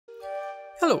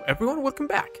Hello everyone, welcome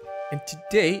back. And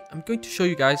today I'm going to show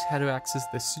you guys how to access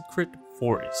the secret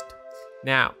forest.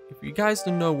 Now, if you guys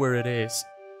don't know where it is,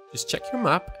 just check your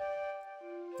map.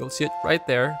 You'll see it right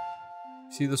there.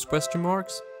 See those question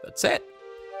marks? That's it.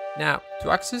 Now, to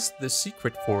access the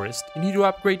secret forest, you need to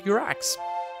upgrade your axe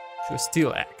to a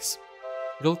steel axe.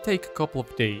 It'll take a couple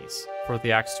of days for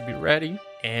the axe to be ready,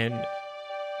 and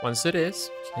once it is,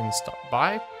 you can stop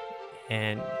by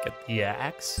and get the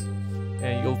axe,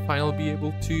 and you'll finally be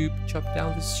able to chop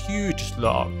down this huge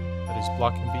log that is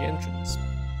blocking the entrance.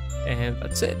 And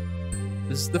that's it.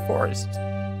 This is the forest.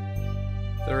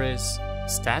 There is a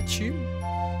statue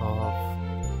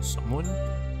of someone.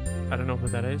 I don't know who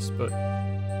that is, but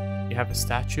you have a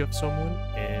statue of someone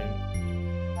and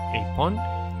a pond.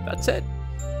 That's it.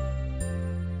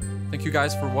 Thank you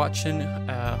guys for watching.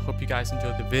 Hope you guys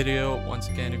enjoyed the video. Once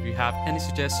again, if you have any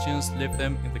suggestions, leave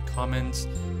them in the comments.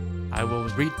 I will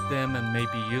read them and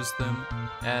maybe use them,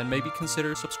 and maybe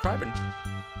consider subscribing.